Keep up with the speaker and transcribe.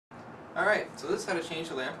Alright, so this is how to change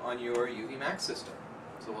the lamp on your UV Max system.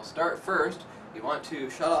 So we'll start first. You want to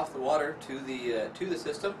shut off the water to the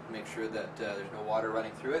system, make sure that there's no water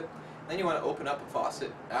running through it. Then you want to open up a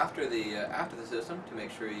faucet after the system to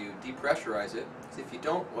make sure you depressurize it. Because if you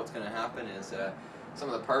don't, what's going to happen is some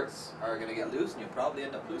of the parts are going to get loose and you'll probably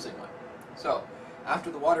end up losing one. So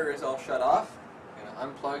after the water is all shut off, you're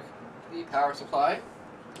going to unplug the power supply.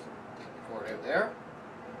 Take the cord out there.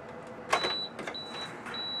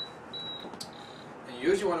 You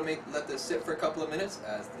usually want to let this sit for a couple of minutes,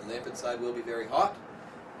 as the lamp inside will be very hot.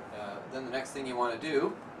 Then the next thing you want to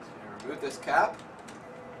do is remove this cap,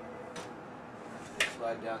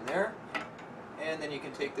 slide down there, and then you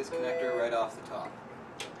can take this connector right off the top.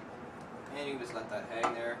 And you can just let that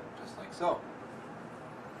hang there, just like so.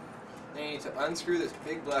 Then you need to unscrew this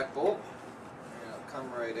big black bolt, and it'll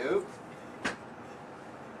come right out.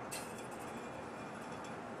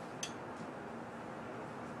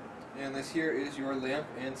 And this here is your lamp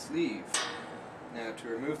and sleeve. Now to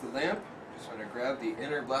remove the lamp, you just want to grab the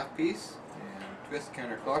inner black piece and twist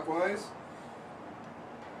counterclockwise,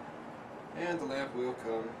 and the lamp will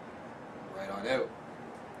come right on out.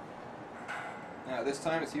 Now this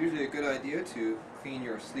time it's usually a good idea to clean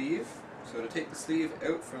your sleeve. So to take the sleeve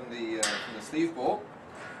out from the sleeve bolt,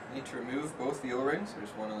 you need to remove both the O-rings. There's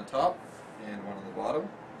one on the top and one on the bottom.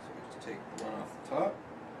 So we just take the one off the top.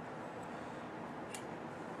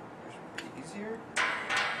 Easier,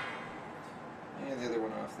 and the other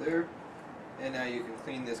one off there, and now you can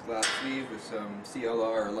clean this glass sleeve with some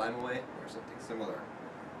CLR or Limeaway or something similar.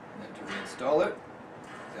 And then to reinstall it,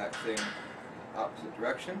 exact same opposite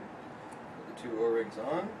direction. Put the two O-rings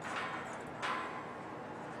on,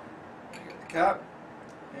 you get the cap,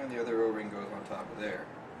 and the other O-ring goes on top of there.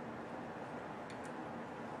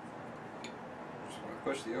 Just want to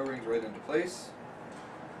push the O-rings right into place,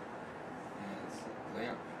 and slip the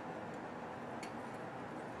lamp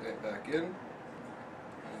right back in, and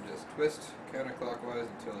just twist counterclockwise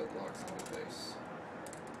until it locks into place.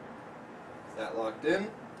 With that locked in, and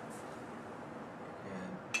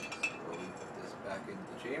slowly put this back into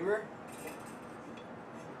the chamber.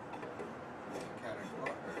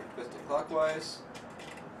 Twist it clockwise.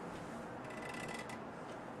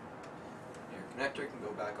 Your connector can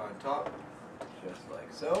go back on top, just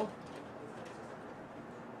like so.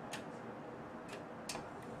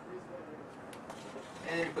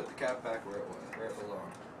 And you put the cap back where it was, where it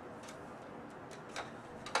belonged.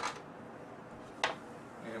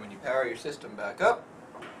 And when you power your system back up,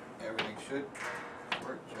 everything should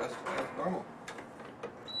work just as normal.